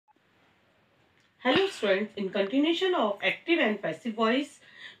Hello students, in continuation of active and passive voice,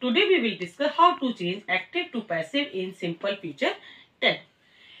 today we will discuss how to change active to passive in simple future tense.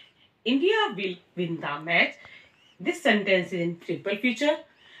 India will win the match. This sentence is in simple future.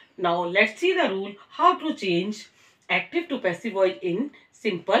 Now let's see the rule how to change active to passive voice in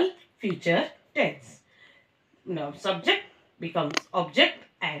simple future tense. Now subject becomes object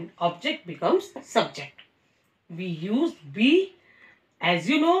and object becomes subject. We use be. As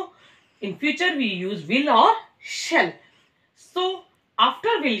you know, in future we use will or shall. So, after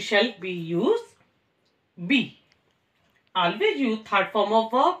will shall we use be. Always use third form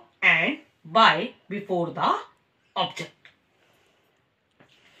of verb and by before the object.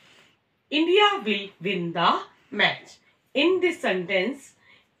 India will win the match. In this sentence,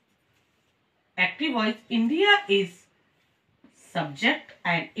 active voice India is subject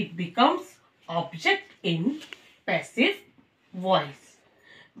and it becomes object in passive voice.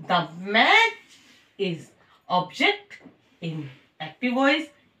 The match is object in active voice.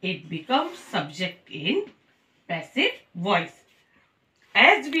 It becomes subject in passive voice.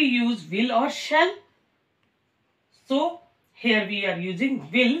 As we use will or shall, so here we are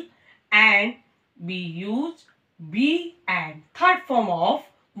using will and we use be and third form of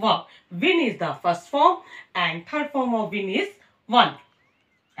verb. Win is the first form and third form of win is one.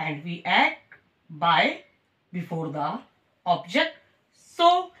 And we add by before the object.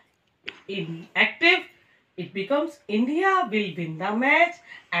 So, in active, it becomes India will win the match,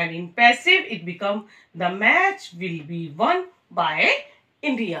 and in passive, it becomes the match will be won by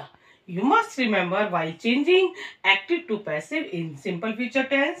India. You must remember while changing active to passive in simple future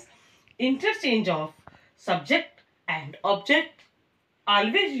tense, interchange of subject and object,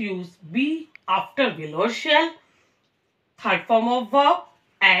 always use be after will or shall, third form of verb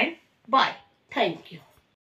and by. Thank you.